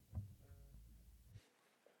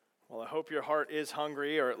Well, I hope your heart is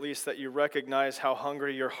hungry, or at least that you recognize how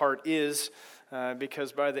hungry your heart is,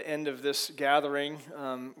 because by the end of this gathering,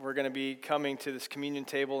 we're going to be coming to this communion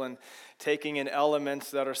table and taking in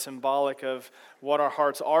elements that are symbolic of what our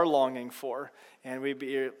hearts are longing for, and we'd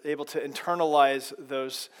be able to internalize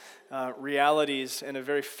those realities in a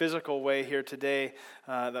very physical way here today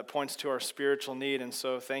that points to our spiritual need. And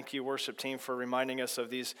so thank you, worship team, for reminding us of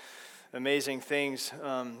these amazing things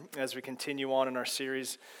as we continue on in our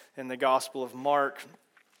series in the Gospel of Mark.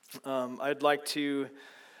 I'd like to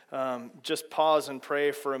just pause and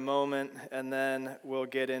pray for a moment, and then we'll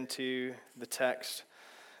get into the text.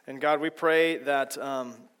 And God, we pray that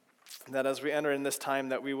that as we enter in this time,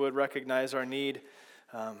 that we would recognize our need,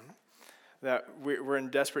 that we're in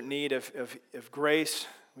desperate need of grace.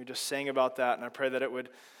 We just sang about that, and I pray that it would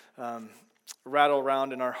rattle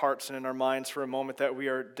around in our hearts and in our minds for a moment, that we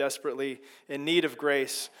are desperately in need of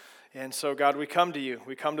grace. And so, God, we come to you.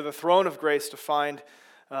 We come to the throne of grace to find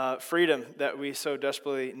freedom that we so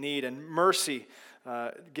desperately need, and mercy,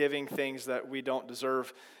 giving things that we don't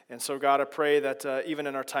deserve. And so, God, I pray that even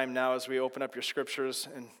in our time now, as we open up your scriptures,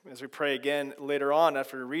 and as we pray again later on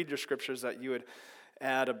after we read your scriptures, that you would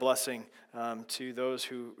add a blessing to those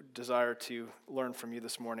who desire to learn from you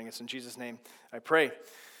this morning. It's in Jesus' name I pray.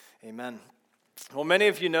 Amen. Well, many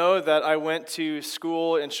of you know that I went to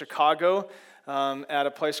school in Chicago at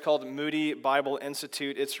a place called Moody Bible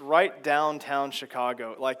Institute. It's right downtown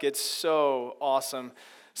Chicago. Like, it's so awesome.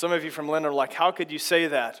 Some of you from Lynn are like, how could you say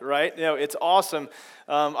that, right? You know, it's awesome.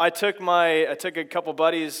 I took a couple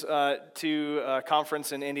buddies to a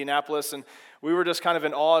conference in Indianapolis, and we were just kind of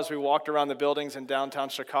in awe as we walked around the buildings in downtown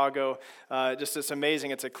Chicago. Just it's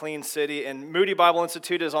amazing. It's a clean city. And Moody Bible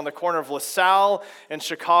Institute is on the corner of LaSalle and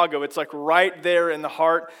Chicago. It's like right there in the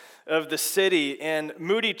heart of the city. And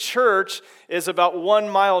Moody Church is about 1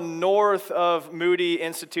 mile north of Moody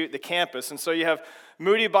Institute, the campus. And so you have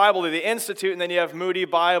Moody Bible, the Institute, and then you have Moody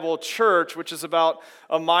Bible Church, which is about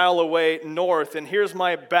a mile away north. And here's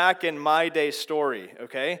my back in my day story,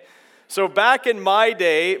 okay? So back in my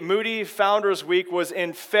day, Moody Founders Week was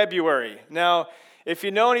in February. Now, if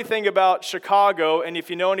you know anything about Chicago, and if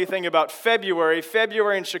you know anything about February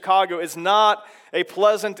in Chicago is not a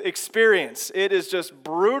pleasant experience. It is just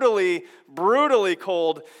brutally, brutally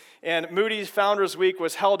cold. And Moody's Founders Week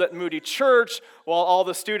was held at Moody Church, while all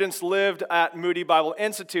the students lived at Moody Bible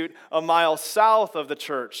Institute, a mile south of the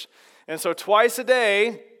church. And so twice a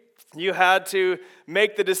day, you had to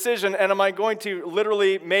make the decision, and am I going to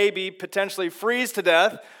literally, maybe, potentially freeze to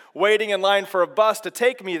death, waiting in line for a bus to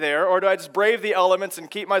take me there, or do I just brave the elements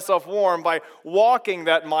and keep myself warm by walking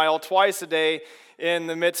that mile twice a day in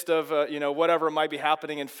the midst of, whatever might be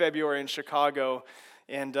happening in February in Chicago?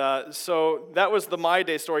 And so that was the My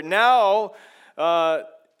Day story. Now,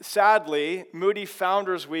 sadly, Moody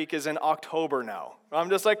Founders Week is in October now. I'm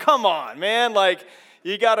just like, come on, man, like,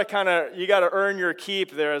 you gotta earn your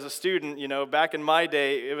keep there as a student. You know, back in my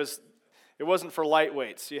day, it wasn't for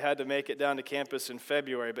lightweights. You had to make it down to campus in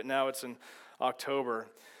February, but now it's in October.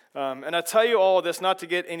 And I tell you all of this not to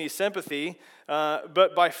get any sympathy,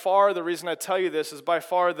 but by far the reason I tell you this is by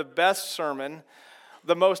far the best sermon,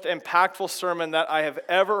 the most impactful sermon that I have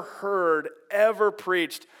ever heard, ever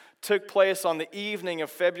preached, took place on the evening of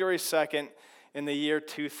February 2nd in the year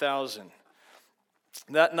 2000.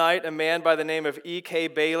 That night, a man by the name of E.K.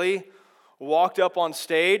 Bailey walked up on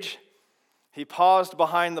stage. He paused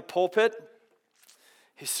behind the pulpit.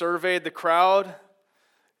 He surveyed the crowd,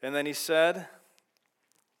 and then he said,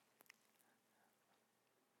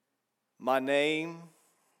 "My name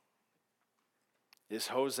is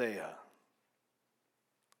Hosea.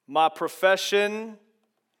 My profession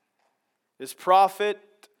is prophet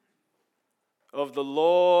of the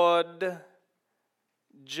Lord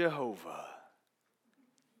Jehovah."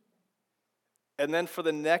 And then for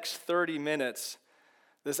the next 30 minutes,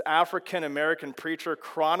 this African-American preacher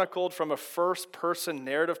chronicled from a first-person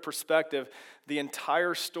narrative perspective the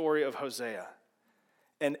entire story of Hosea.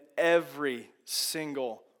 And every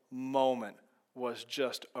single moment was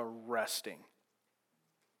just arresting.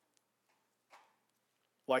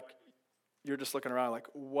 Like, you're just looking around like,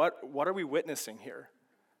 what are we witnessing here?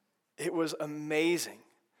 It was amazing.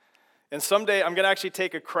 And someday I'm going to actually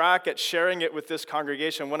take a crack at sharing it with this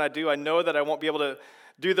congregation. When I do, I know that I won't be able to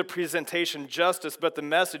do the presentation justice, but the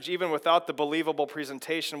message, even without the believable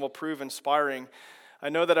presentation, will prove inspiring. I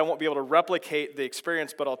know that I won't be able to replicate the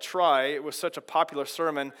experience, but I'll try. It was such a popular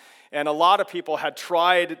sermon, and a lot of people had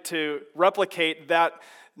tried to replicate that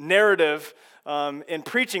narrative in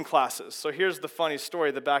preaching classes. So here's the funny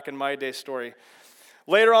story, the back in my day story.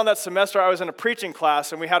 Later on that semester, I was in a preaching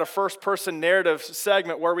class, and we had a first-person narrative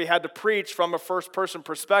segment where we had to preach from a first-person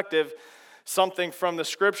perspective, something from the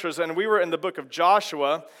scriptures. And we were in the book of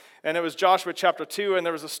Joshua, and it was Joshua chapter 2, and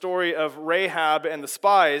there was a story of Rahab and the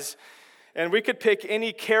spies. And we could pick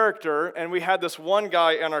any character, and we had this one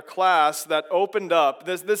guy in our class that opened up.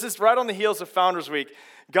 This is right on the heels of Founders Week.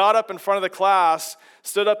 Got up in front of the class,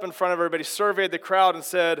 stood up in front of everybody, surveyed the crowd, and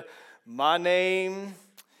said, "My name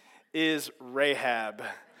is Rahab."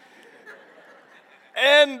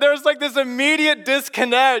 And there's like this immediate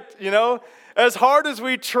disconnect, As hard as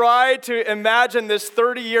we try to imagine this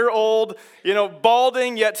 30-year-old,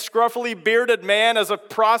 balding yet scruffily bearded man as a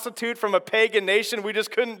prostitute from a pagan nation, we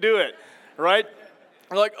just couldn't do it, right?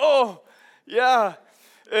 We're like, oh, yeah.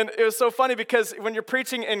 And it was so funny because when you're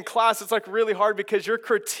preaching in class, it's like really hard because you're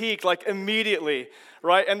critiqued like immediately,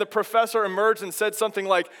 right? And the professor emerged and said something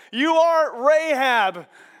like, "You are Rahab."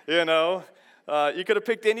 You could have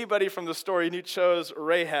picked anybody from the story, and you chose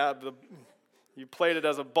Rahab. You played it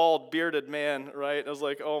as a bald, bearded man, right? I was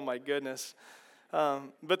like, oh my goodness.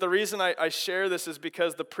 But the reason I share this is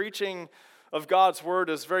because the preaching of God's word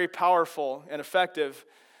is very powerful and effective.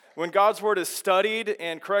 When God's word is studied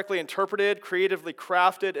and correctly interpreted, creatively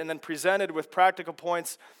crafted, and then presented with practical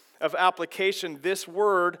points of application, this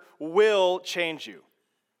word will change you.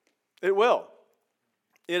 It will.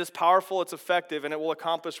 It is powerful, it's effective, and it will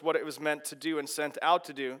accomplish what it was meant to do and sent out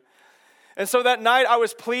to do. And so that night, I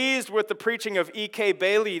was pleased with the preaching of E.K.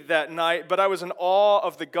 Bailey that night, but I was in awe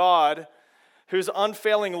of the God whose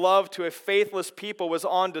unfailing love to a faithless people was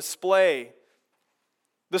on display.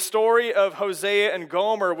 The story of Hosea and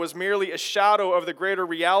Gomer was merely a shadow of the greater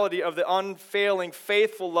reality of the unfailing,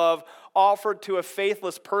 faithful love offered to a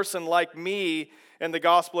faithless person like me in the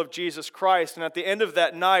gospel of Jesus Christ. And at the end of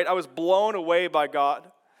that night, I was blown away by God.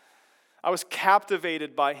 I was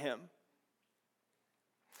captivated by Him.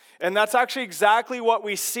 And that's actually exactly what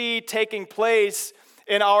we see taking place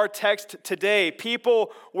in our text today.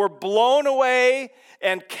 People were blown away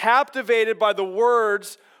and captivated by the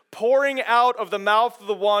words pouring out of the mouth of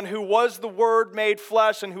the one who was the Word made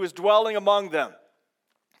flesh and who is dwelling among them.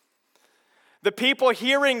 The people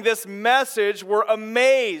hearing this message were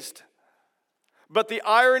amazed. But the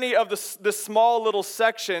irony of this small little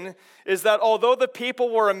section is that although the people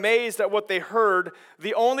were amazed at what they heard,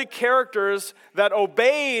 the only characters that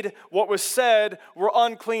obeyed what was said were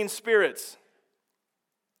unclean spirits.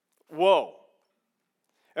 Whoa.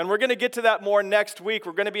 And we're going to get to that more next week.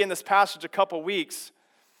 We're going to be in this passage a couple weeks.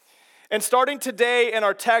 And starting today in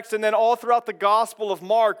our text and then all throughout the Gospel of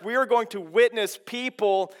Mark, we are going to witness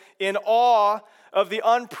people in awe of the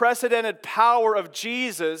unprecedented power of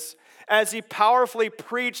Jesus as He powerfully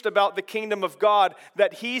preached about the kingdom of God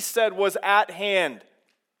that He said was at hand.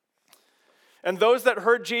 And those that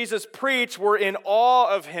heard Jesus preach were in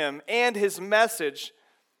awe of Him and His message.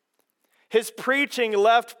 His preaching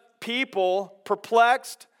left people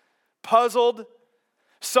perplexed, puzzled.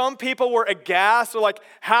 Some people were aghast, or like,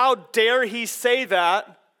 how dare He say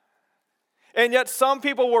that? And yet some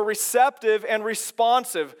people were receptive and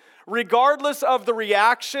responsive. Regardless of the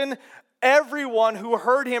reaction, everyone who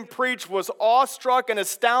heard Him preach was awestruck and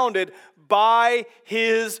astounded by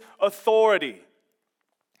His authority.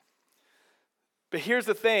 But here's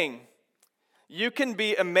the thing. You can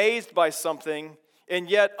be amazed by something and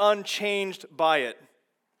yet unchanged by it.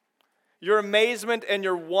 Your amazement and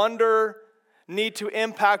your wonder need to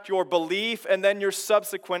impact your belief and then your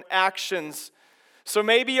subsequent actions. So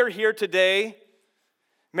maybe you're here today.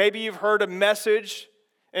 Maybe you've heard a message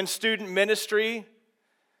in student ministry,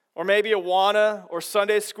 or maybe Awana or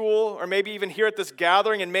Sunday school, or maybe even here at this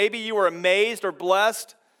gathering, and maybe you were amazed or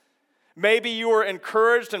blessed. Maybe you were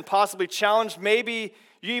encouraged and possibly challenged. Maybe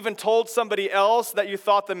you even told somebody else that you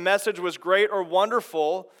thought the message was great or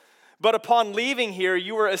wonderful, but upon leaving here,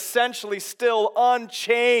 you were essentially still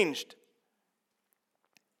unchanged.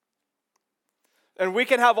 And we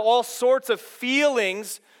can have all sorts of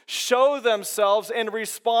feelings show themselves in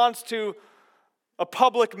response to a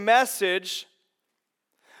public message,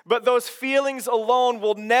 but those feelings alone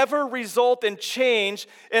will never result in change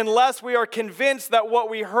unless we are convinced that what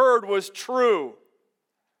we heard was true.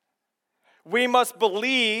 We must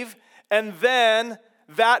believe, and then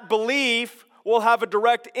that belief will have a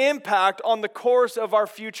direct impact on the course of our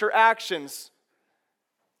future actions.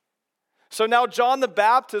 So now John the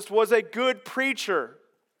Baptist was a good preacher.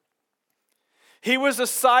 He was a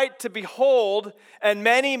sight to behold, and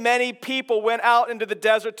many, many people went out into the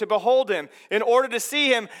desert to behold him. In order to see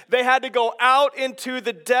him, they had to go out into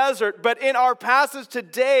the desert. But in our passage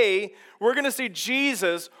today, we're going to see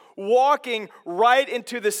Jesus walking right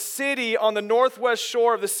into the city on the northwest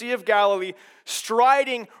shore of the Sea of Galilee,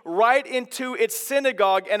 striding right into its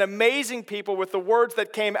synagogue and amazing people with the words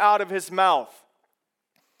that came out of his mouth.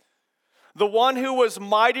 The one who was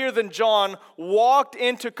mightier than John walked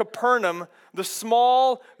into Capernaum, the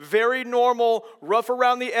small, very normal, rough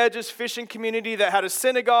around the edges fishing community that had a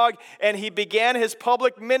synagogue, and he began his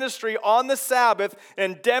public ministry on the Sabbath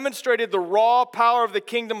and demonstrated the raw power of the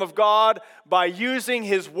kingdom of God by using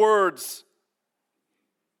his words.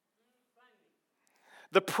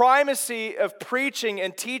 The primacy of preaching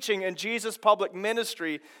and teaching in Jesus' public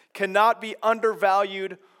ministry cannot be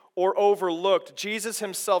undervalued or overlooked. Jesus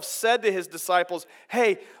himself said to his disciples,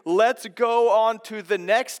 hey, let's go on to the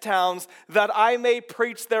next towns that I may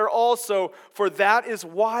preach there also, for that is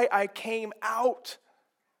why I came out.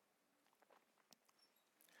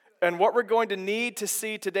 And what we're going to need to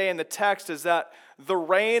see today in the text is that the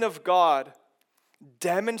reign of God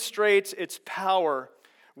demonstrates its power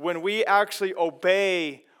when we actually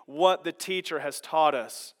obey what the teacher has taught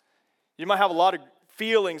us. You might have a lot of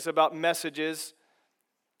feelings about messages,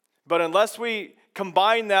 but unless we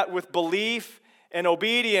combine that with belief and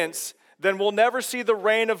obedience, then we'll never see the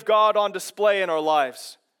reign of God on display in our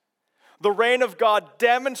lives. The reign of God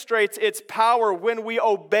demonstrates its power when we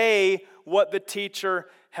obey what the teacher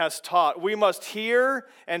has taught. We must hear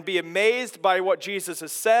and be amazed by what Jesus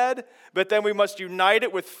has said, but then we must unite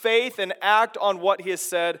it with faith and act on what he has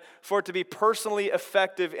said for it to be personally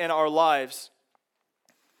effective in our lives.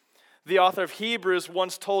 The author of Hebrews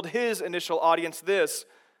once told his initial audience this: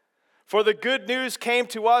 for the good news came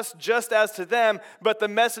to us just as to them, but the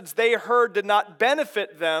message they heard did not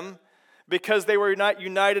benefit them because they were not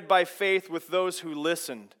united by faith with those who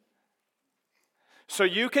listened. So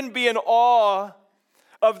you can be in awe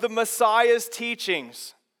of the Messiah's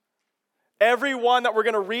teachings. Every one that we're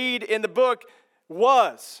going to read in the book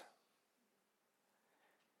was.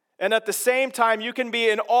 And at the same time, you can be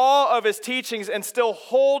in awe of his teachings and still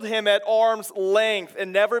hold him at arm's length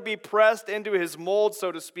and never be pressed into his mold,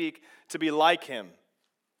 so to speak, to be like him.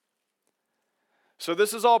 So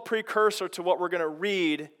this is all precursor to what we're going to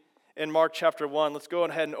read in Mark chapter 1. Let's go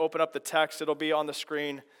ahead and open up the text. It'll be on the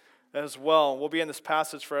screen as well. We'll be in this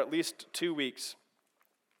passage for at least 2 weeks.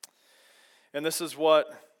 And this is what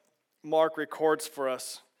Mark records for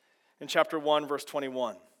us in chapter 1, verse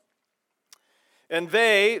 21. And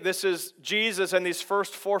they, this is Jesus and these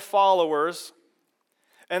first 4 followers,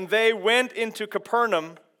 and they went into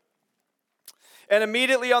Capernaum, and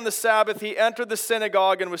immediately on the Sabbath he entered the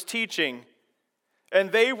synagogue and was teaching.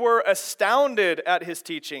 And they were astounded at his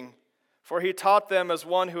teaching, for he taught them as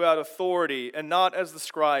one who had authority, and not as the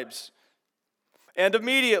scribes. And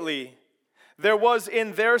immediately there was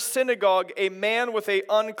in their synagogue a man with an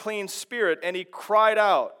unclean spirit, and he cried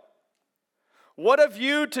out, what have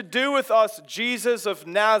you to do with us, Jesus of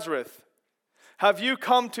Nazareth? Have you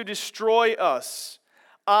come to destroy us?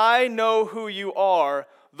 I know who you are,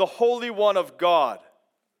 the Holy One of God.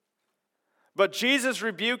 But Jesus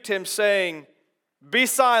rebuked him, saying, be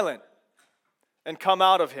silent, and come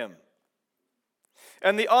out of him.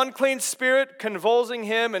 And the unclean spirit, convulsing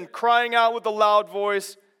him and crying out with a loud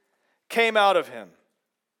voice, came out of him.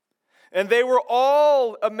 And they were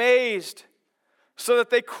all amazed, so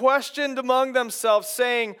that they questioned among themselves,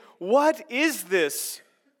 saying, what is this?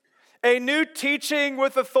 A new teaching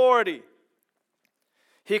with authority.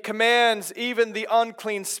 He commands even the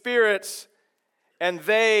unclean spirits, and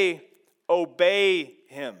they obey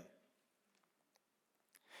him.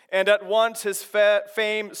 And at once his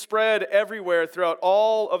fame spread everywhere throughout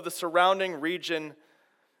all of the surrounding region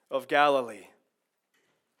of Galilee.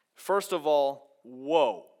 First of all,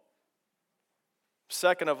 whoa.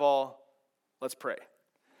 Second of all, let's pray.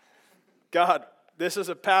 God, this is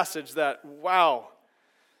a passage that, wow,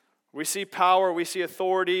 we see power, we see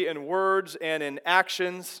authority in words and in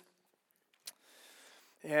actions.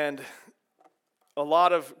 And a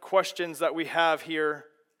lot of questions that we have here.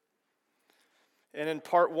 And in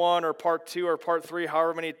part 1 or part 2 or part 3,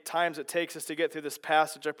 however many times it takes us to get through this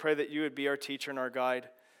passage, I pray that you would be our teacher and our guide.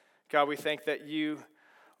 God, we thank that you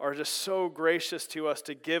are just so gracious to us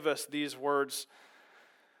to give us these words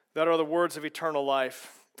that are the words of eternal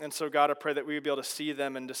life. And so, God, I pray that we would be able to see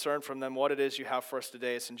them and discern from them what it is you have for us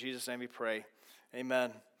today. It's in Jesus' name we pray.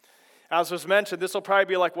 Amen. As was mentioned, this will probably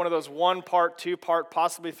be like one of those 1-part, 2-part,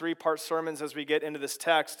 possibly 3-part sermons as we get into this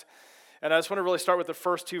text. And I just want to really start with the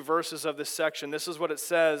first 2 verses of this section. This is what it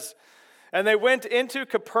says. And they went into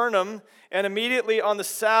Capernaum, and immediately on the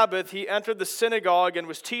Sabbath he entered the synagogue and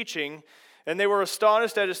was teaching. And they were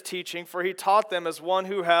astonished at his teaching, for he taught them as one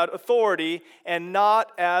who had authority and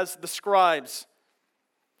not as the scribes.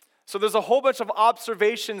 So there's a whole bunch of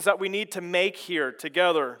observations that we need to make here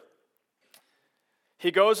together.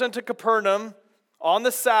 He goes into Capernaum on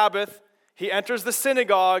the Sabbath. He enters the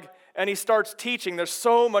synagogue, and he starts teaching. There's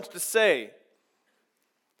so much to say.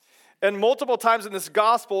 And multiple times in this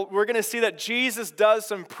gospel, we're going to see that Jesus does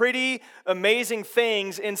some pretty amazing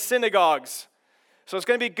things in synagogues. So it's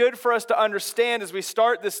going to be good for us to understand as we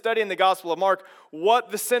start this study in the Gospel of Mark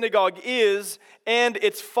what the synagogue is and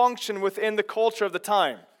its function within the culture of the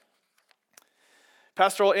time.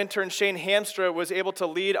 Pastoral intern Shane Hamstra was able to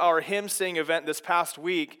lead our hymn sing event this past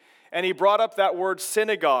week, and he brought up that word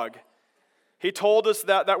synagogue. He told us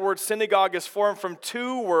that that word synagogue is formed from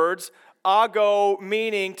two words, ago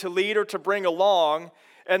meaning to lead or to bring along,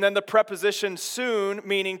 and then the preposition soon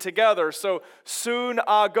meaning together. So soon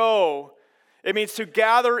ago, it means to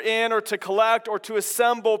gather in or to collect or to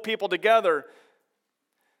assemble people together.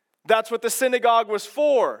 That's what the synagogue was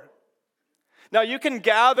for. Now, you can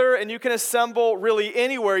gather and you can assemble really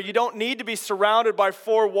anywhere. You don't need to be surrounded by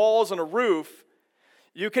four walls and a roof.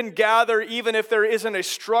 You can gather even if there isn't a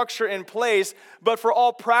structure in place. But for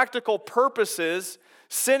all practical purposes,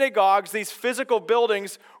 synagogues, these physical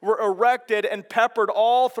buildings, were erected and peppered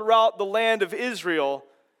all throughout the land of Israel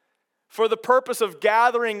for the purpose of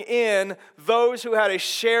gathering in those who had a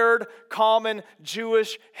shared common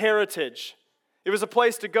Jewish heritage. It was a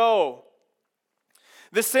place to go.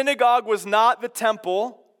 The synagogue was not the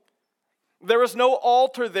temple. There was no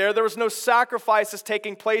altar there. There was no sacrifices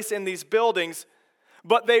taking place in these buildings.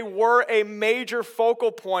 But they were a major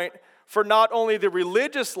focal point for not only the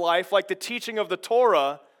religious life, like the teaching of the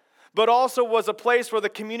Torah, but also was a place where the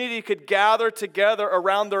community could gather together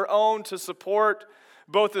around their own to support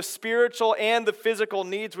both the spiritual and the physical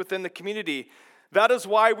needs within the community. That is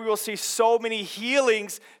why we will see so many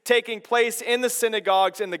healings taking place in the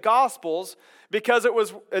synagogues in the Gospels, because it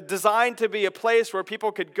was designed to be a place where people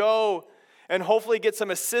could go and hopefully get some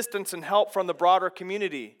assistance and help from the broader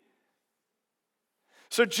community.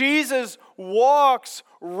 So Jesus walks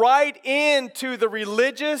right into the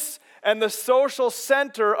religious and the social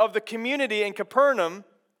center of the community in Capernaum,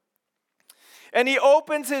 and he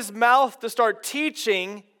opens his mouth to start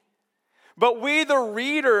teaching, but we, the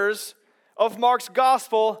readers of Mark's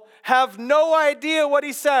gospel, have no idea what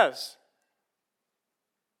he says.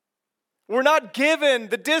 We're not given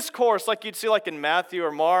the discourse like you'd see like in Matthew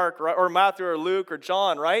or Mark, or Matthew or Luke or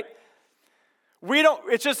John, right?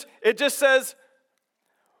 It just says,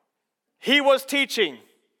 he was teaching,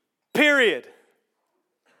 period.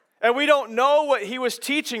 And we don't know what he was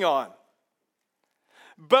teaching on.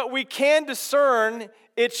 But we can discern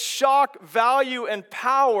its shock value and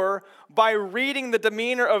power by reading the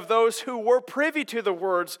demeanor of those who were privy to the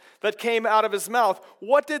words that came out of his mouth.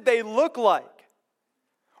 What did they look like?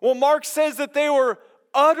 Well, Mark says that they were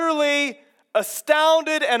utterly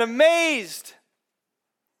astounded and amazed.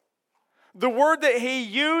 The word that he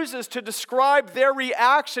uses to describe their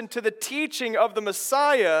reaction to the teaching of the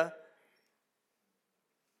Messiah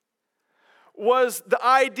was the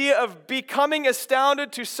idea of becoming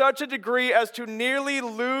astounded to such a degree as to nearly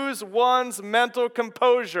lose one's mental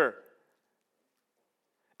composure.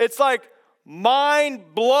 It's like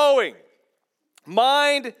mind-blowing,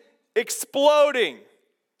 mind exploding.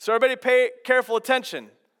 So everybody pay careful attention.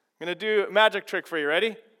 I'm going to do a magic trick for you.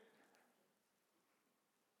 Ready?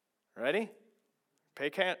 Ready? Pay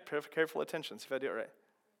careful attention. See if I do it right.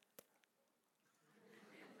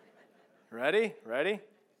 Ready? Ready?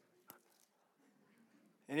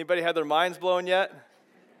 Anybody had their minds blown yet?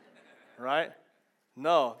 Right?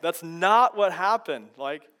 No, that's not what happened.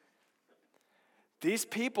 Like, these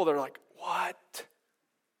people, they're like, what?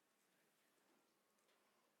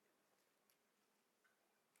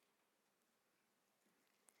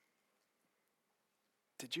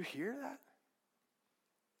 Did you hear that?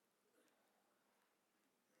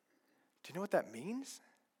 Do you know what that means?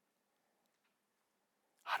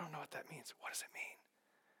 I don't know what that means. What does it mean?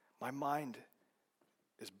 My mind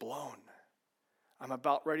is blown. I'm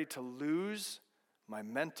about ready to lose my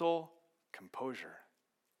mental composure.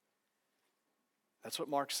 That's what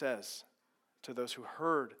Mark says to those who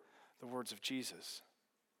heard the words of Jesus.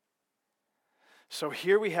 So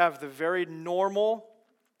here we have the very normal,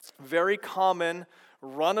 very common,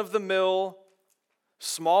 run-of-the-mill,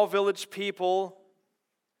 small village people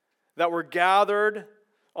that were gathered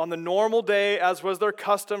on the normal day, as was their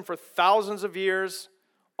custom for thousands of years,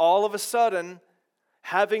 all of a sudden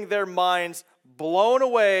having their minds blown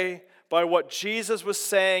away by what Jesus was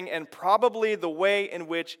saying and probably the way in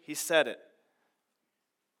which he said it.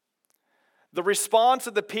 The response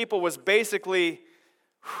of the people was basically,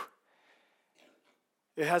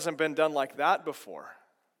 it hasn't been done like that before.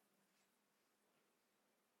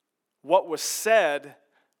 what was said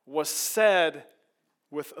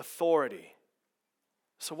with authority.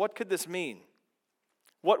 So what could this mean?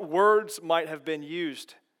 What words might have been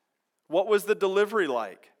used? What was the delivery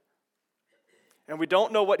like? And we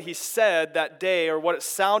don't know what he said that day or what it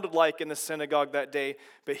sounded like in the synagogue that day.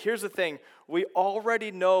 But here's the thing. We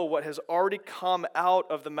already know what has already come out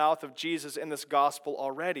of the mouth of Jesus in this gospel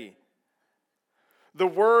already. The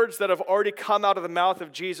words that have already come out of the mouth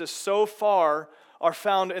of Jesus so far are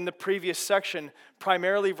found in the previous section,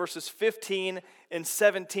 primarily verses 15 and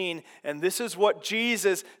 17. And this is what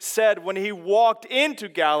Jesus said when he walked into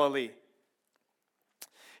Galilee.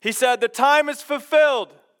 He said, "The time is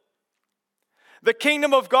fulfilled. The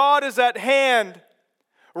kingdom of God is at hand.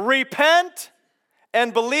 Repent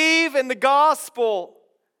and believe in the gospel."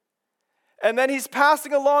 And then he's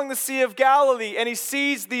passing along the Sea of Galilee and he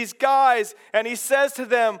sees these guys and he says to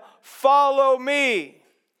them, "Follow me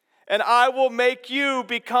and I will make you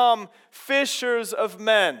become fishers of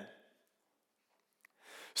men."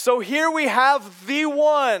 So here we have the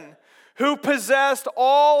one who possessed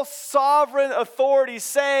all sovereign authority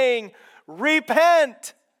saying,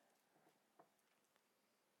 "Repent."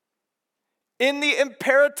 In the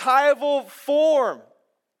imperatival form.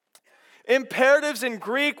 Imperatives in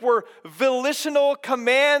Greek were volitional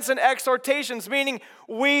commands and exhortations, meaning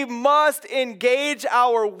we must engage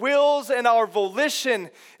our wills and our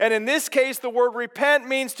volition. And in this case, the word repent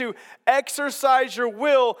means to exercise your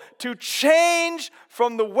will, to change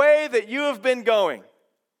from the way that you have been going.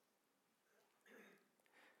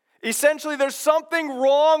 Essentially, there's something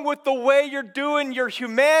wrong with the way you're doing your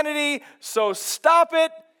humanity, so stop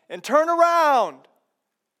it and turn around.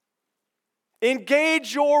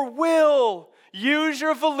 Engage your will, use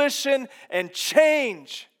your volition, and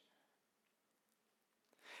change.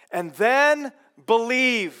 And then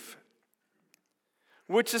believe,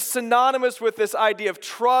 which is synonymous with this idea of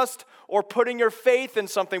trust or putting your faith in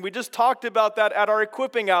something. We just talked about that at our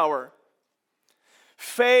equipping hour.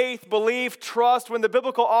 Faith, belief, trust. When the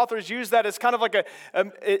biblical authors use that, it's kind of like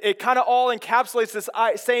it kind of all encapsulates this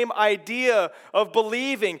same idea of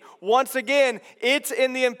believing. Once again, it's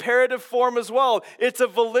in the imperative form as well. It's a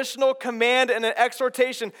volitional command and an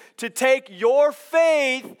exhortation to take your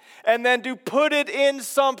faith and then to put it in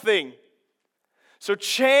something. So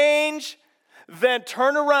change, then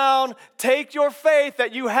turn around, take your faith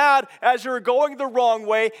that you had as you were going the wrong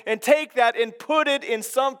way and take that and put it in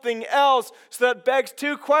something else. So that begs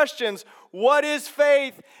two questions. What is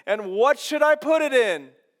faith and what should I put it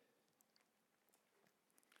in?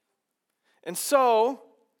 And so,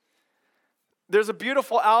 there's a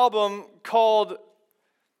beautiful album called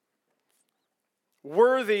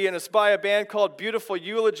Worthy, and it's by a band called Beautiful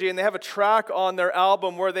Eulogy, and they have a track on their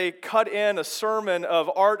album where they cut in a sermon of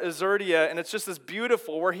Art Azurdia, and it's just this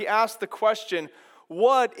beautiful, where he asks the question,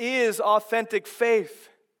 what is authentic faith?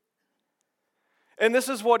 And this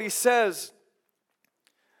is what he says: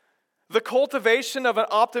 the cultivation of an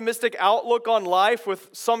optimistic outlook on life with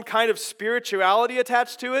some kind of spirituality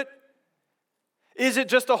attached to it? Is it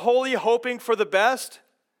just a holy hoping for the best?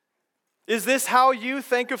 Is this how you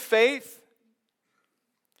think of faith?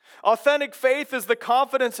 Authentic faith is the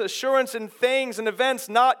confidence, assurance in things and events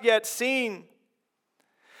not yet seen.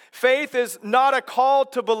 Faith is not a call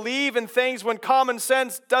to believe in things when common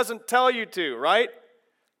sense doesn't tell you to, right?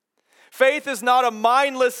 Faith is not a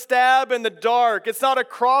mindless stab in the dark. It's not a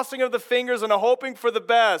crossing of the fingers and a hoping for the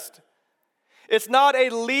best. It's not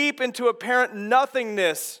a leap into apparent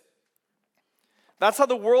nothingness. That's how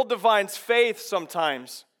the world defines faith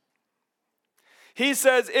sometimes. He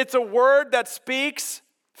says it's a word that speaks.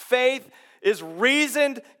 Faith is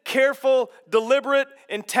reasoned, careful, deliberate,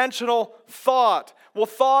 intentional thought. Well,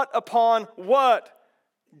 thought upon what?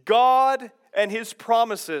 God and His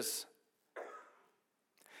promises.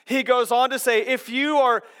 He goes on to say, if you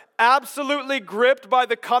are absolutely gripped by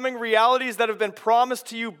the coming realities that have been promised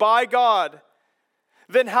to you by God,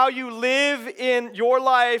 then how you live in your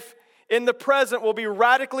life in the present will be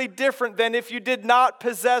radically different than if you did not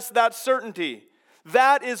possess that certainty.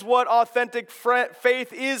 That is what authentic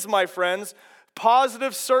faith is, my friends.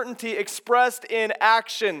 Positive certainty expressed in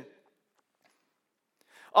action.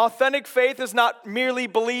 Authentic faith is not merely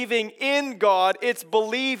believing in God, it's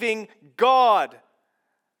believing God.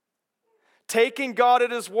 Taking God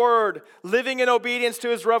at His word, living in obedience to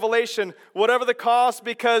His revelation, whatever the cost,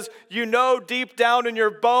 because you know deep down in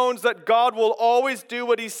your bones that God will always do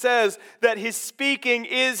what He says, that His speaking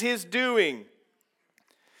is His doing.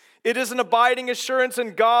 It is an abiding assurance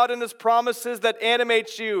in God and His promises that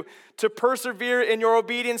animates you to persevere in your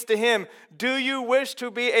obedience to Him. Do you wish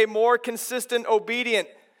to be a more consistent, obedient,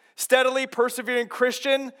 steadily persevering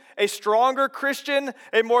Christian, a stronger Christian,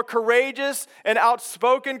 a more courageous and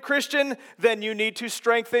outspoken Christian, then you need to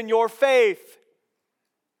strengthen your faith.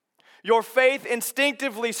 Your faith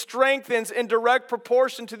instinctively strengthens in direct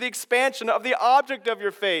proportion to the expansion of the object of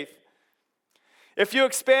your faith. If you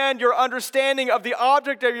expand your understanding of the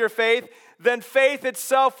object of your faith, then faith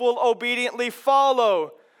itself will obediently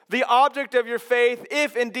follow. The object of your faith,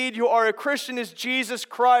 if indeed you are a Christian, is Jesus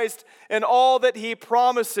Christ and all that He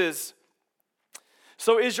promises.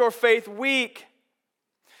 So is your faith weak?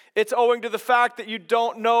 It's owing to the fact that you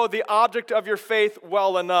don't know the object of your faith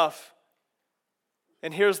well enough.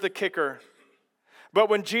 And here's the kicker. But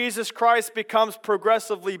when Jesus Christ becomes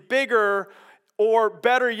progressively bigger, or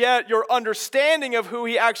better yet, your understanding of who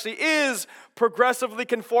He actually is progressively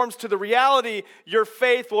conforms to the reality, your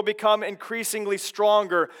faith will become increasingly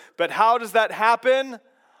stronger. But how does that happen?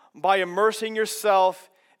 By immersing yourself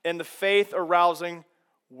in the faith-arousing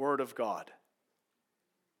Word of God.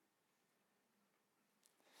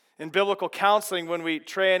 In biblical counseling, when we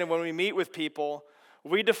train and when we meet with people,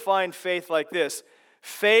 we define faith like this.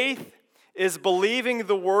 Faith is believing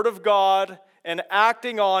the Word of God and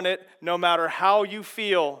acting on it no matter how you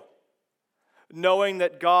feel, knowing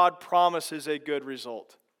that God promises a good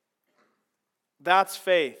result. That's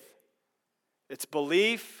faith. It's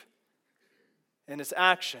belief and it's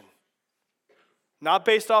action. Not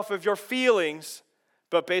based off of your feelings,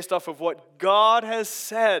 but based off of what God has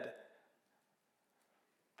said.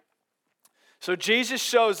 So Jesus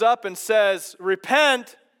shows up and says,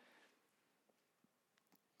 repent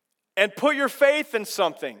and put your faith in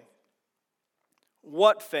something.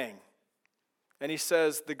 What thing? And He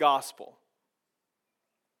says, the gospel.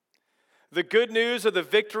 The good news of the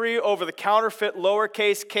victory over the counterfeit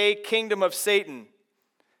lowercase k kingdom of Satan.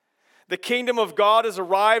 The kingdom of God has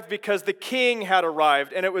arrived because the king had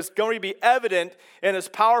arrived, and it was going to be evident in His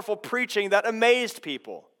powerful preaching that amazed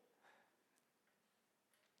people.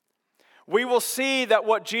 We will see that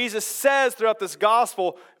what Jesus says throughout this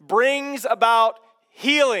gospel brings about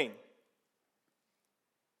healing.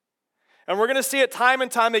 And we're going to see it time and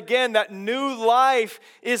time again that new life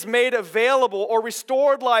is made available, or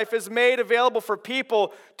restored life is made available for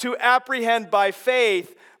people to apprehend by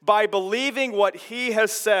faith, by believing what He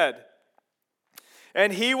has said.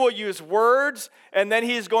 And He will use words, and then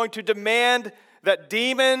He's going to demand that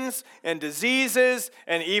demons and diseases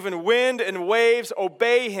and even wind and waves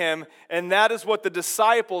obey Him, and that is what the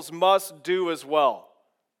disciples must do as well.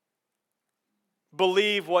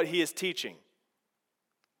 Believe what He is teaching.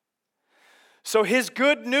 So His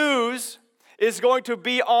good news is going to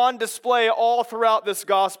be on display all throughout this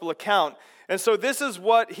gospel account. And so this is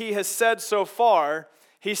what He has said so far.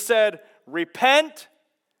 He said, repent,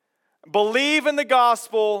 believe in the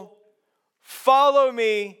gospel, follow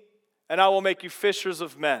me, and I will make you fishers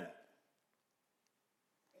of men.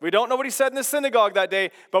 We don't know what He said in the synagogue that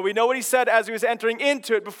day, but we know what He said as He was entering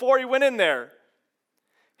into it before He went in there.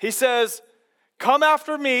 He says, come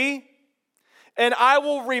after me, and I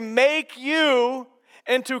will remake you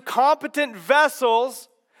into competent vessels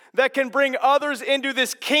that can bring others into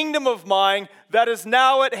this kingdom of mine that is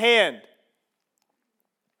now at hand.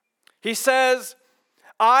 He says,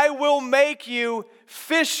 I will make you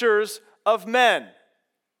fishers of men.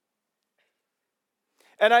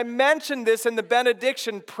 And I mentioned this in the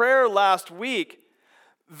benediction prayer last week.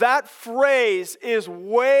 That phrase is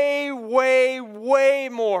way, way, way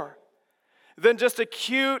more than just a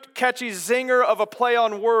cute, catchy zinger of a play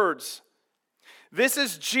on words. This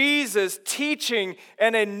is Jesus teaching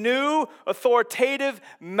in a new, authoritative,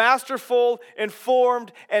 masterful,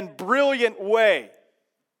 informed, and brilliant way.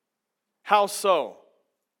 How so?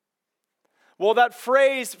 Well, that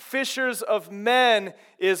phrase, fishers of men,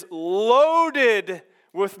 is loaded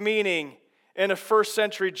with meaning in a first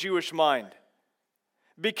century Jewish mind,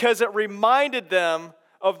 because it reminded them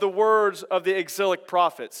of the words of the exilic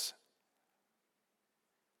prophets.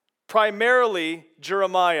 Primarily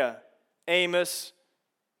Jeremiah, Amos,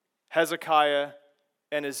 Hezekiah,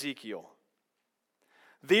 and Ezekiel.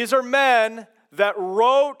 These are men that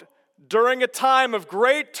wrote during a time of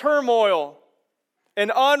great turmoil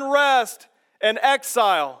and unrest and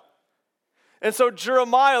exile. And so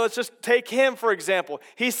Jeremiah, let's just take him for example.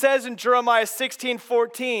 He says in Jeremiah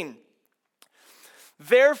 16:14,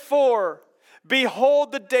 therefore,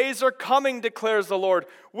 behold, the days are coming, declares the Lord,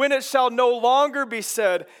 when it shall no longer be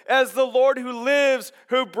said, as the Lord who lives,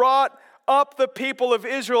 who brought up the people of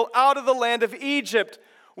Israel out of the land of Egypt.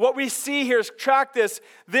 What we see here is, track this,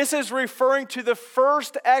 this is referring to the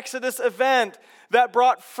first Exodus event that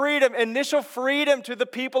brought freedom, initial freedom to the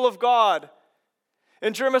people of God.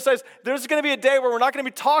 And Jeremiah says, there's going to be a day where we're not going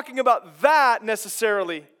to be talking about that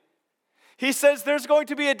necessarily. He says there's going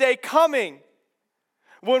to be a day coming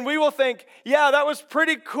when we will think, yeah, that was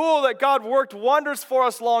pretty cool that God worked wonders for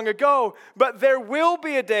us long ago, but there will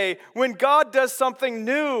be a day when God does something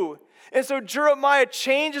new. And so Jeremiah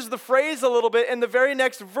changes the phrase a little bit in the very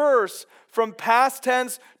next verse from past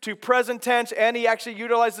tense to present tense, and he actually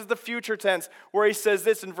utilizes the future tense where he says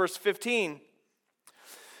this in verse 15.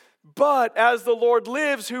 But as the Lord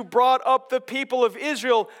lives, who brought up the people of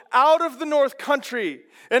Israel out of the north country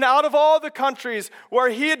and out of all the countries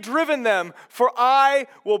where he had driven them, for I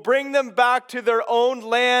will bring them back to their own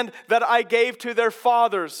land that I gave to their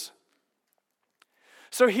fathers.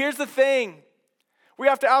 So here's the thing. We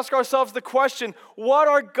have to ask ourselves the question, what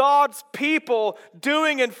are God's people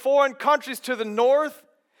doing in foreign countries to the north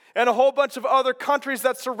and a whole bunch of other countries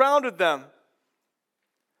that surrounded them?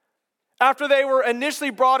 After they were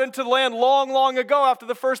initially brought into the land long, long ago, after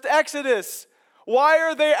the first Exodus, why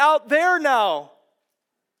are they out there now?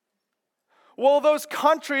 Well, those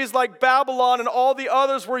countries like Babylon and all the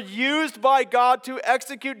others were used by God to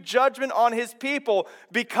execute judgment on his people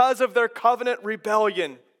because of their covenant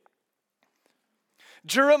rebellion.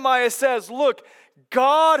 Jeremiah says, look,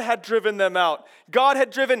 God had driven them out. God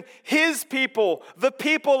had driven his people, the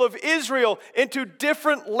people of Israel, into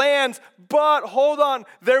different lands. But hold on,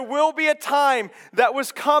 there will be a time that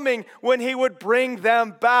was coming when he would bring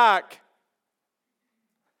them back.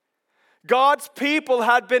 God's people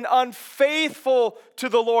had been unfaithful to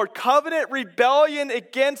the Lord. Covenant rebellion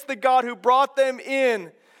against the God who brought them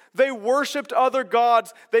in. They worshiped other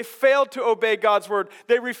gods. They failed to obey God's word.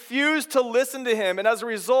 They refused to listen to him. And as a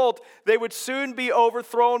result, they would soon be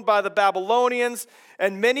overthrown by the Babylonians,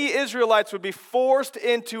 and many Israelites would be forced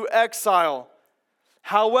into exile.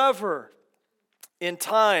 However, in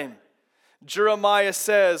time, Jeremiah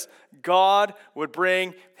says God would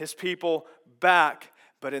bring his people back.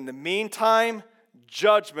 But in the meantime,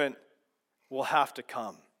 judgment will have to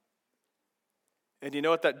come. And you know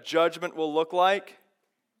what that judgment will look like?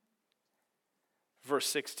 Verse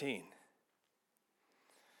 16.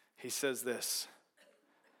 He says this,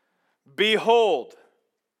 behold,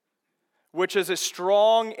 which is a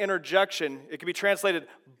strong interjection. It can be translated,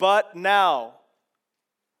 but now.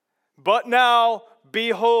 But now,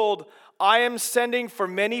 behold, I am sending for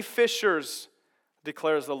many fishers,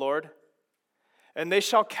 declares the Lord, and they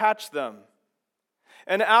shall catch them.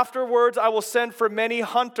 And afterwards I will send for many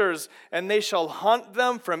hunters, and they shall hunt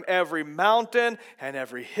them from every mountain and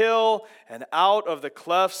every hill and out of the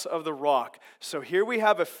clefts of the rock. So here we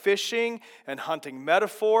have a fishing and hunting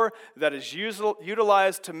metaphor that is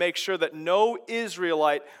utilized to make sure that no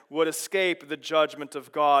Israelite would escape the judgment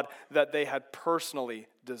of God that they had personally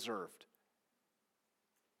deserved.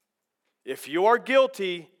 If you are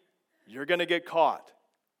guilty, you're going to get caught.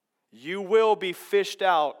 You will be fished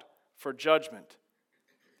out for judgment.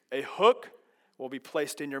 A hook will be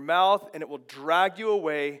placed in your mouth, and it will drag you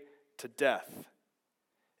away to death.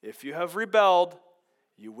 If you have rebelled,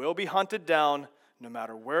 you will be hunted down no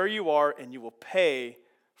matter where you are, and you will pay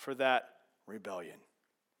for that rebellion.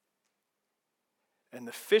 And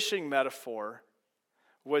the fishing metaphor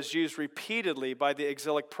was used repeatedly by the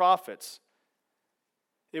exilic prophets.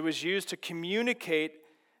 It was used to communicate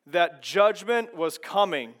that judgment was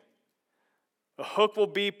coming. A hook will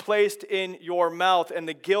be placed in your mouth, and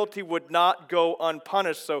the guilty would not go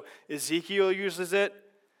unpunished. So Ezekiel uses it,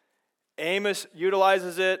 Amos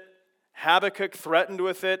utilizes it, Habakkuk threatened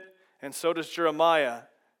with it, and so does Jeremiah.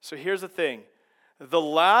 So here's the thing. The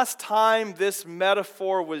last time this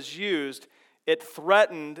metaphor was used, it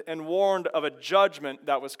threatened and warned of a judgment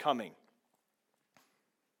that was coming.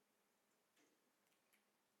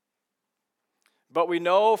 But we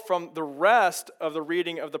know from the rest of the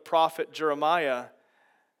reading of the prophet Jeremiah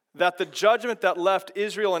that the judgment that left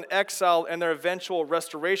Israel in exile and their eventual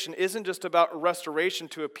restoration isn't just about restoration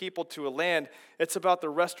to a people, to a land. It's about the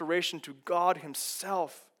restoration to God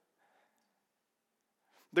himself.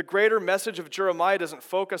 The greater message of Jeremiah doesn't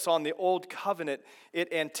focus on the old covenant.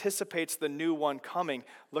 It anticipates the new one coming.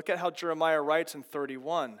 Look at how Jeremiah writes in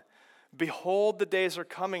 31. Behold, the days are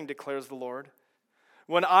coming, declares the Lord,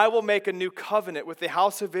 when I will make a new covenant with the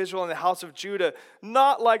house of Israel and the house of Judah,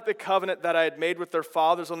 not like the covenant that I had made with their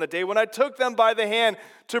fathers on the day when I took them by the hand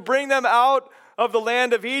to bring them out of the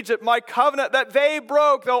land of Egypt, my covenant that they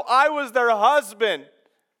broke, though I was their husband,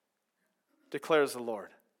 declares the Lord.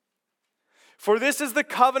 For this is the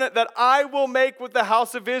covenant that I will make with the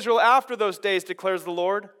house of Israel after those days, declares the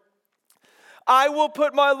Lord. I will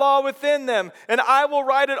put my law within them, and I will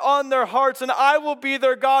write it on their hearts, and I will be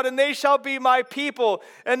their God, and they shall be my people.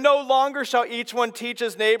 And no longer shall each one teach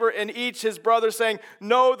his neighbor and each his brother, saying,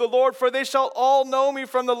 know the Lord, for they shall all know me,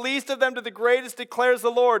 from the least of them to the greatest, declares the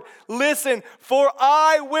Lord. Listen, for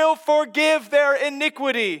I will forgive their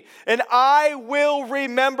iniquity, and I will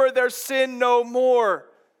remember their sin no more.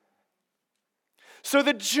 So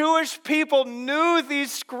the Jewish people knew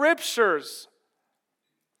these scriptures.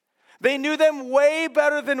 They knew them way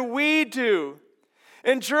better than we do.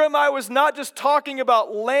 And Jeremiah was not just talking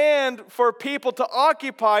about land for people to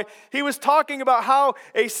occupy. He was talking about how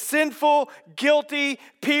a sinful, guilty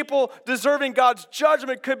people deserving God's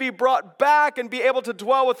judgment could be brought back and be able to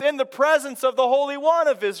dwell within the presence of the Holy One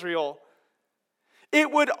of Israel.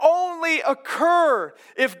 It would only occur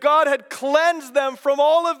if God had cleansed them from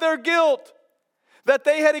all of their guilt that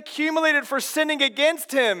they had accumulated for sinning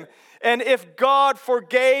against Him, and if God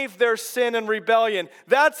forgave their sin and rebellion.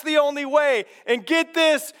 That's the only way. And get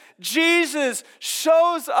this, Jesus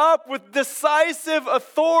shows up with decisive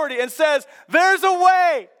authority and says, there's a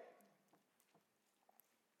way.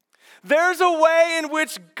 There's a way in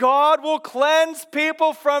which God will cleanse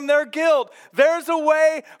people from their guilt. There's a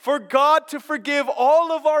way for God to forgive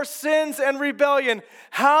all of our sins and rebellion.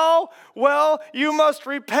 How? Well, you must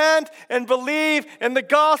repent and believe in the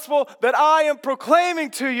gospel that I am proclaiming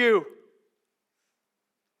to you.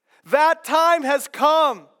 That time has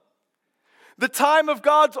come. The time of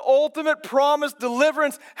God's ultimate promised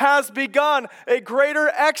deliverance has begun. A greater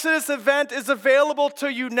Exodus event is available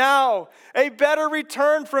to you now. A better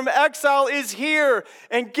return from exile is here.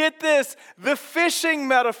 And get this, the fishing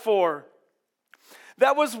metaphor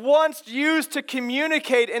that was once used to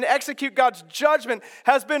communicate and execute God's judgment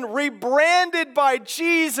has been rebranded by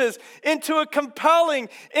Jesus into a compelling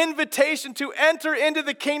invitation to enter into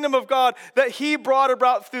the kingdom of God that He brought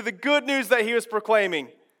about through the good news that He was proclaiming.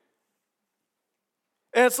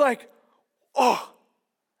 And it's like, oh,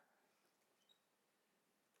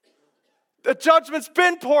 the judgment's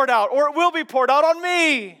been poured out, or it will be poured out on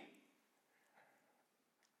me.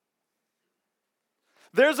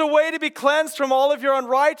 There's a way to be cleansed from all of your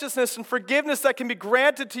unrighteousness and forgiveness that can be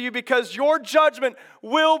granted to you because your judgment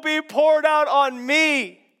will be poured out on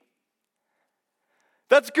me.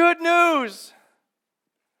 That's good news.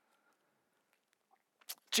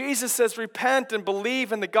 Jesus says, repent and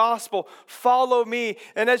believe in the gospel. Follow me.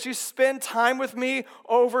 And as you spend time with me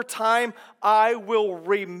over time, I will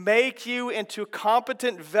remake you into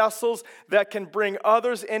competent vessels that can bring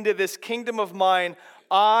others into this kingdom of mine.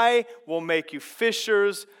 I will make you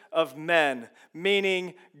fishers of men.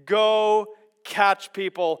 Meaning, go catch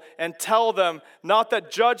people and tell them not that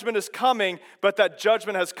judgment is coming, but that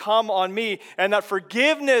judgment has come on me. And that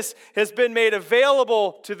forgiveness has been made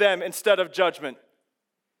available to them instead of judgment.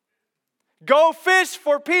 Go fish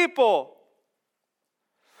for people.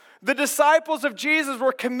 The disciples of Jesus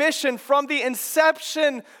were commissioned from the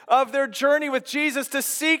inception of their journey with Jesus to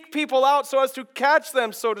seek people out so as to catch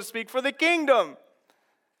them, so to speak, for the kingdom.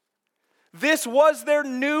 This was their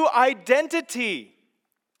new identity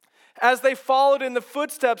as they followed in the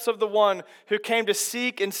footsteps of the one who came to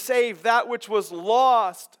seek and save that which was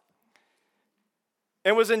lost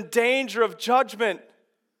and was in danger of judgment.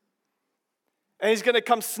 And He's going to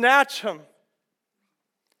come snatch them.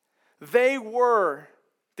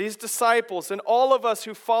 These disciples and all of us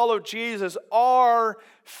who follow Jesus are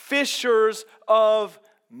fishers of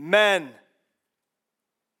men.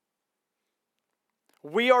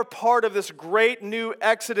 We are part of this great new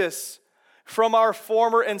exodus from our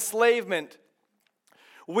former enslavement.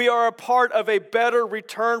 We are a part of a better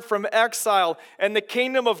return from exile, and the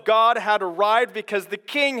kingdom of God had arrived because the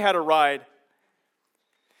King had arrived.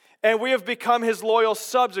 And we have become His loyal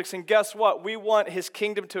subjects. And guess what? We want His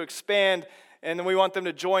kingdom to expand, and then we want them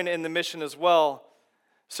to join in the mission as well.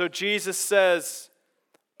 So Jesus says,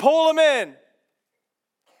 pull them in.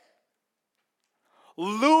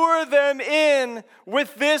 Lure them in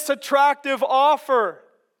with this attractive offer.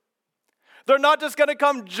 They're not just going to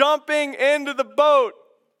come jumping into the boat.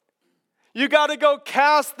 You got to go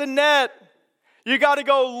cast the net. You got to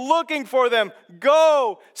go looking for them.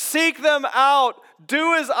 Go, seek them out.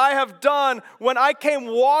 Do as I have done when I came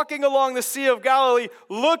walking along the Sea of Galilee,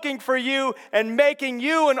 looking for you and making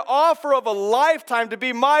you an offer of a lifetime to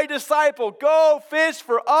be my disciple. Go fish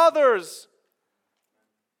for others.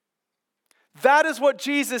 That is what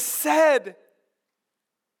Jesus said.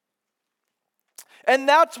 And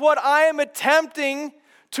that's what I am attempting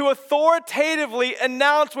to authoritatively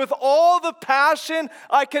announce with all the passion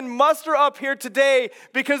I can muster up here today,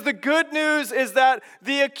 because the good news is that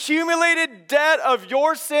the accumulated debt of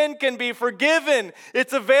your sin can be forgiven.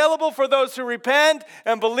 It's available for those who repent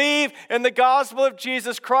and believe in the gospel of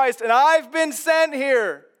Jesus Christ. And I've been sent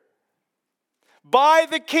here by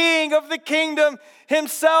the King of the kingdom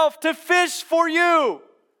himself to fish for you.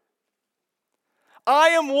 I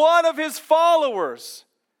am one of his followers.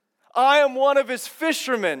 I am one of his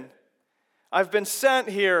fishermen. I've been sent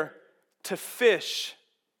here to fish.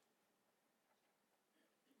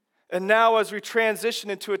 And now, as we transition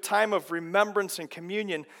into a time of remembrance and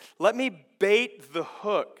communion, let me bait the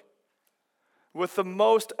hook with the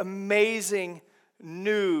most amazing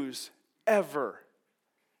news ever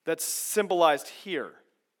that's symbolized here.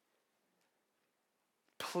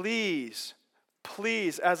 Please,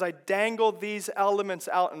 as I dangle these elements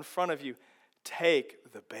out in front of you, take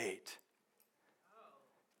the bait.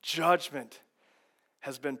 Judgment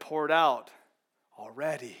has been poured out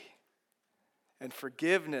already, and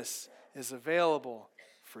forgiveness is available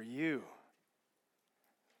for you.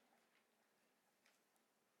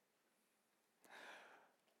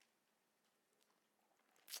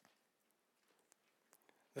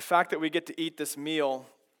 The fact that we get to eat this meal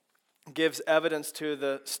gives evidence to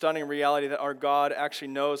the stunning reality that our God actually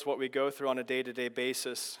knows what we go through on a day-to-day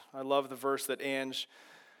basis. I love the verse that Ange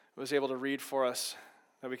was able to read for us,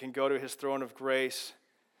 that we can go to his throne of grace.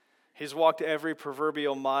 He's walked every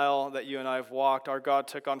proverbial mile that you and I have walked. Our God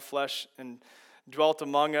took on flesh and dwelt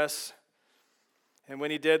among us. And when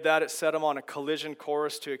he did that, it set him on a collision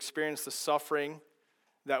course to experience the suffering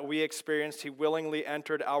that we experienced. He willingly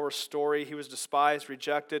entered our story. He was despised,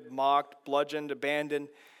 rejected, mocked, bludgeoned, abandoned,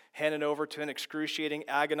 handed over to an excruciating,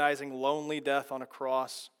 agonizing, lonely death on a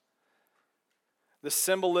cross. The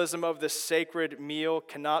symbolism of this sacred meal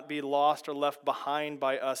cannot be lost or left behind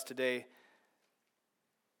by us today.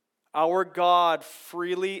 Our God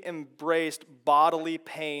freely embraced bodily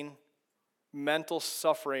pain, mental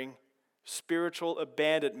suffering, spiritual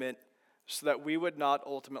abandonment, so that we would not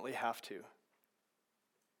ultimately have to.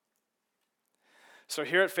 So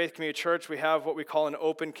here at Faith Community Church, we have what we call an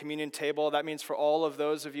open communion table. That means for all of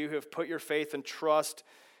those of you who have put your faith and trust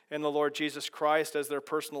in the Lord Jesus Christ as their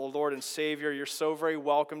personal Lord and Savior, you're so very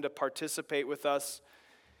welcome to participate with us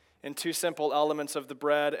in two simple elements of the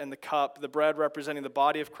bread and the cup. The bread representing the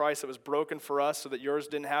body of Christ that was broken for us so that yours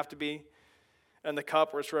didn't have to be, and the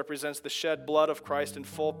cup which represents the shed blood of Christ in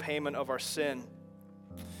full payment of our sin.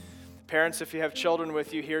 Parents, if you have children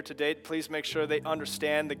with you here today, please make sure they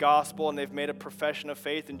understand the gospel and they've made a profession of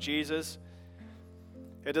faith in Jesus.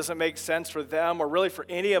 It doesn't make sense for them, or really for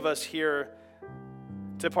any of us here,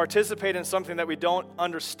 to participate in something that we don't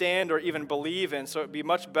understand or even believe in. So it'd be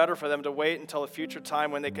much better for them to wait until a future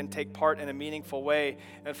time when they can take part in a meaningful way.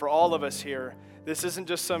 And for all of us here, this isn't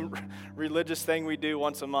just some religious thing we do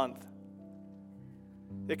once a month.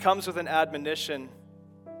 It comes with an admonition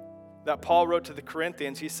that Paul wrote to the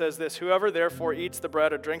Corinthians. He says this: "Whoever therefore eats the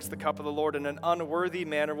bread or drinks the cup of the Lord in an unworthy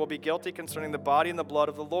manner will be guilty concerning the body and the blood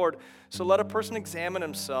of the Lord. So let a person examine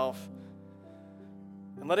himself,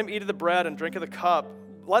 and let him eat of the bread and drink of the cup."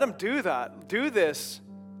 Let him do that. Do this.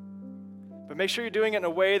 But make sure you're doing it in a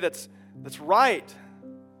way that's right,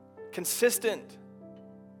 consistent.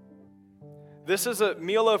 This is a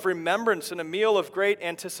meal of remembrance and a meal of great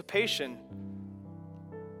anticipation.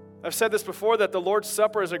 I've said this before, that the Lord's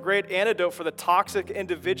Supper is a great antidote for the toxic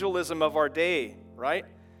individualism of our day, right?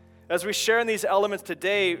 As we share in these elements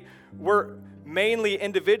today, we're mainly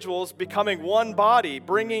individuals becoming one body,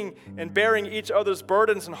 bringing and bearing each other's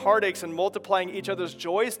burdens and heartaches and multiplying each other's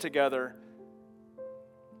joys together.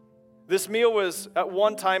 This meal was at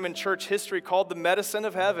one time in church history called the medicine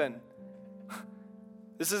of heaven.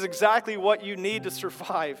 This is exactly what you need to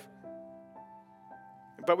survive.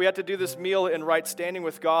 But we have to do this meal in right standing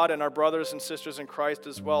with God and our brothers and sisters in Christ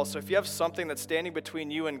as well. So if you have something that's standing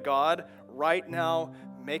between you and God right now,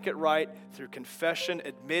 make it right through confession,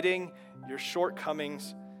 admitting your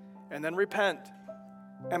shortcomings, and then repent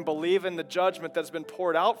and believe in the judgment that's been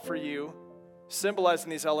poured out for you,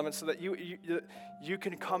 symbolizing these elements, so that you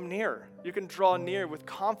can come near. You can draw near with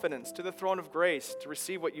confidence to the throne of grace to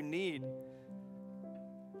receive what you need.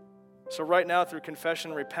 So right now, through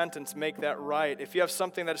confession and repentance, make that right. If you have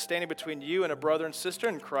something that is standing between you and a brother and sister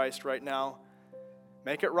in Christ right now,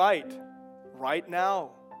 make it right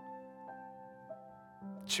now.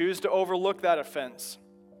 Choose to overlook that offense,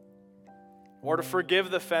 or to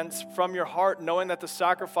forgive the offense from your heart, knowing that the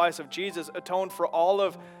sacrifice of Jesus atoned for all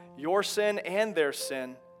of your sin and their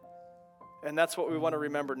sin. And that's what we want to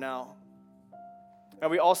remember now.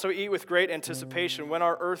 And we also eat with great anticipation. When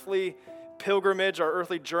our earthly pilgrimage, our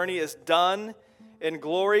earthly journey is done in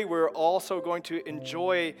glory, we're also going to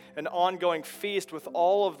enjoy an ongoing feast with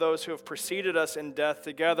all of those who have preceded us in death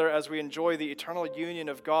together as we enjoy the eternal union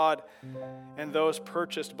of God and those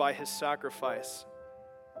purchased by his sacrifice.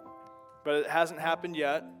 But it hasn't happened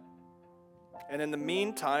yet. And in the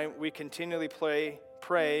meantime, we continually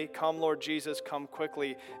pray, come Lord Jesus, come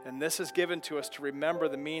quickly. And this is given to us to remember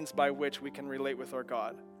the means by which we can relate with our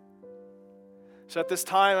God. So at this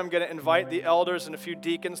time, I'm going to invite the elders and a few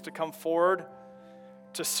deacons to come forward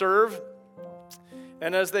to serve.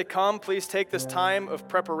 And as they come, please take this time of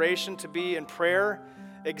preparation to be in prayer,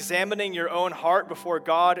 examining your own heart before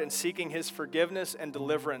God and seeking his forgiveness and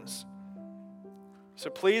deliverance. So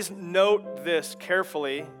please note this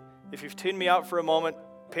carefully. If you've tuned me out for a moment,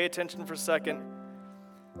 pay attention for a second.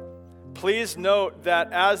 Please note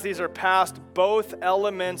that as these are passed, both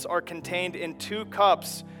elements are contained in 2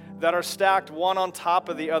 cups that are stacked one on top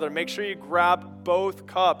of the other. Make sure you grab both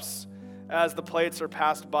cups as the plates are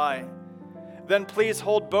passed by. Then please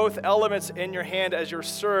hold both elements in your hand as you're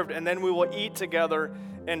served, and then we will eat together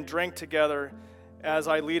and drink together as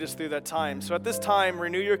I lead us through that time. So at this time,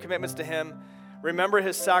 renew your commitments to him. Remember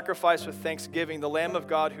his sacrifice with thanksgiving, the Lamb of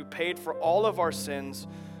God who paid for all of our sins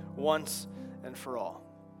once and for all.